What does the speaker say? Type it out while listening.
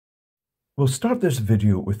We'll start this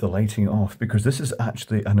video with the lighting off because this is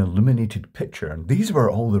actually an illuminated picture, and these were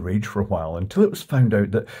all the rage for a while until it was found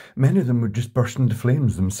out that many of them would just burst into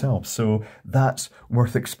flames themselves, so that's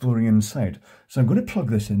worth exploring inside. So I'm going to plug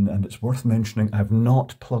this in, and it's worth mentioning I have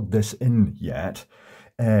not plugged this in yet,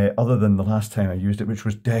 other than the last time I used it, which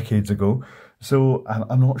was decades ago, so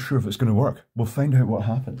I'm not sure if it's going to work. We'll find out what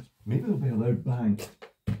happens. Maybe there'll be a loud bang.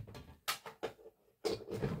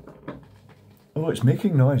 Oh, it's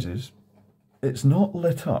making noises. It's not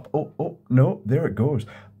lit up. Oh, no, there it goes.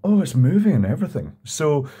 Oh, it's moving and everything.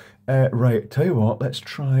 So, right, tell you what, let's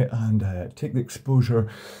try and take the exposure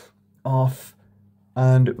off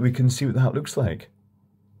and we can see what that looks like.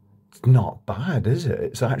 It's not bad, is it?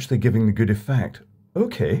 It's actually giving the good effect.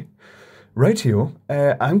 Okay, rightio.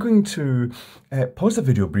 I'm going to pause the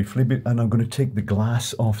video briefly and I'm going to take the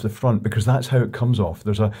glass off the front because that's how it comes off.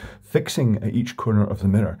 There's a fixing at each corner of the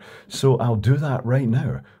mirror. So I'll do that right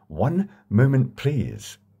now. One moment,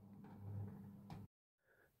 please.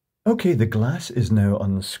 Okay, the glass is now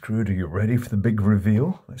unscrewed. Are you ready for the big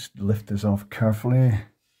reveal? Let's lift this off carefully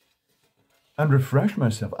and refresh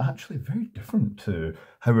myself. Actually, very different to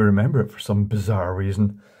how I remember it for some bizarre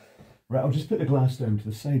reason. Right, I'll just put the glass down to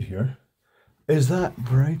the side here. Is that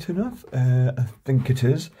bright enough? I think it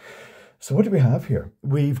is. So what do we have here?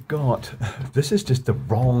 We've got, this is just the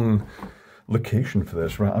wrong location for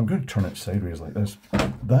this, right? I'm going to turn it sideways like this.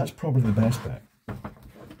 That's probably the best bet.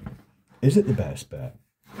 Is it the best bet?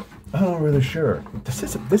 I'm not really sure.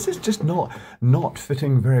 This is just not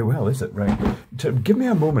fitting very well, is it? Right. Give me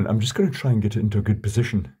a moment. I'm just going to try and get it into a good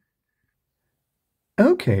position.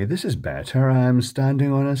 Okay, this is better. I'm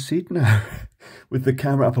standing on a seat now with the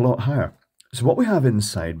camera up a lot higher. So what we have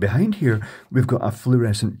inside, behind here, we've got a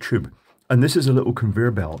fluorescent tube, and this is a little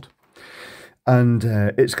conveyor belt. And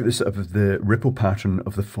it's got this sort of the ripple pattern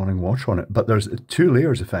of the falling water on it. But there's two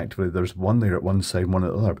layers, effectively. There's one layer at one side, one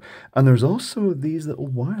at the other. And there's also these little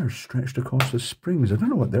wires stretched across the springs. I don't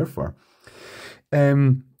know what they're for.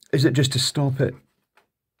 Is it just to stop it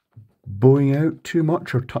bowing out too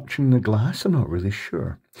much or touching the glass? I'm not really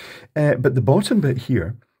sure. But the bottom bit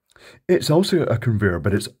here, it's also a conveyor,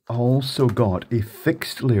 but it's also got a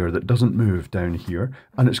fixed layer that doesn't move down here,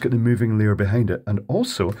 and it's got the moving layer behind it. And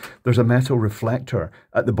also, there's a metal reflector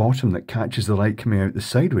at the bottom that catches the light coming out the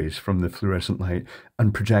sideways from the fluorescent light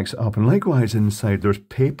and projects it up. And likewise inside, there's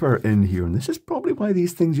paper in here, and this is probably why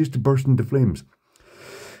these things used to burst into flames.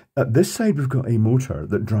 At this side, we've got a motor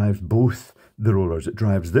that drives both the rollers. It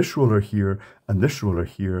drives this roller here and this roller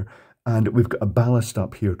here. And we've got a ballast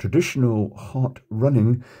up here, traditional hot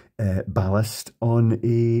running ballast on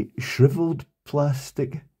a shriveled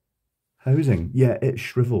plastic housing. Yeah, it's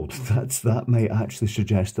shriveled. That might actually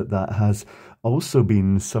suggest that that has also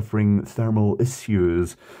been suffering thermal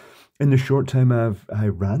issues in the short time I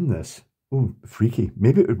ran this. Oh, freaky.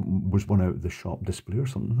 Maybe it was one out of the shop display or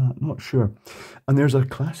something like that. Not sure. And there's a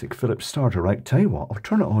classic Phillips starter. Right, tell you what, I'll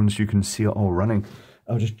turn it on so you can see it all running.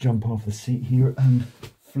 I'll just jump off the seat here and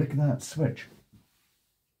flick that switch.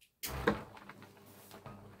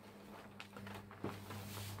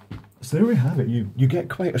 So there we have it. You get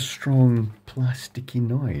quite a strong plasticky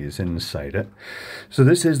noise inside it. So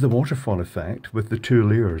this is the waterfall effect with the two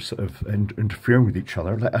layers of interfering with each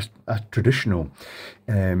other, like a traditional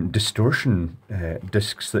distortion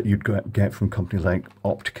discs that you'd get from companies like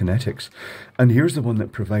Kinetics. And here's the one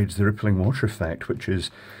that provides the rippling water effect, which is,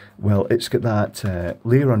 well, it's got that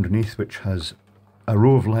layer underneath which has a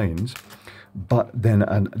row of lines, but then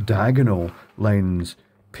a diagonal lines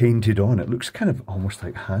painted on. It looks kind of almost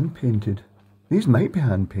like hand painted. These might be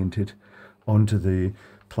hand painted onto the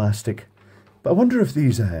plastic, but I wonder if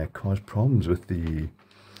these cause problems with the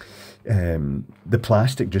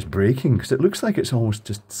plastic just breaking, because it looks like it's almost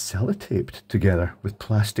just sellotaped together with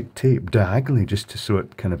plastic tape diagonally, just so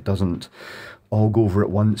it kind of doesn't all go over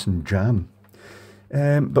at once and jam.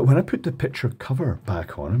 But when I put the picture cover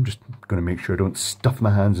back on, I'm just going to make sure I don't stuff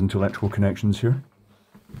my hands into electrical connections here.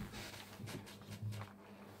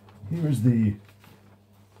 Here's the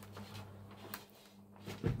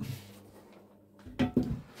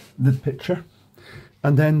picture,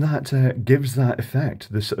 and then that gives that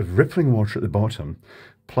effect, the sort of rippling water at the bottom,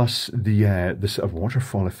 plus the sort of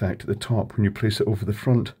waterfall effect at the top when you place it over the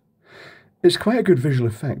front. It's quite a good visual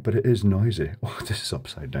effect, but it is noisy. Oh, this is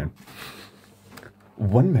upside down.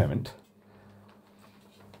 One moment.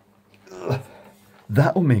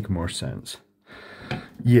 That'll make more sense.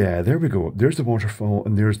 Yeah, there we go. There's the waterfall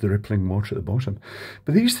and there's the rippling water at the bottom.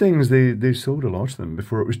 But these things, they sold a lot of them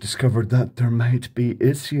before it was discovered that there might be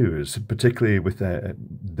issues, particularly with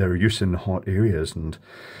their use in hot areas and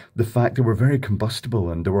the fact they were very combustible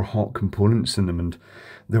and there were hot components in them and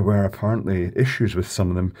there were apparently issues with some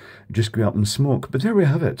of them just going up in smoke. But there we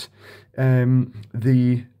have it.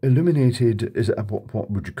 The illuminated, is it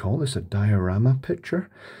what would you call this, a diorama picture?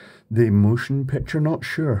 The motion picture, not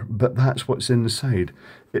sure, but that's what's inside.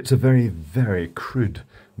 It's a very, very crude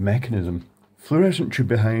mechanism. Fluorescent tube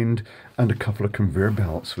behind and a couple of conveyor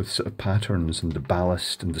belts with sort of patterns and the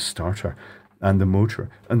ballast and the starter and the motor.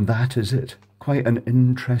 And that is it. Quite an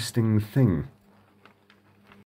interesting thing.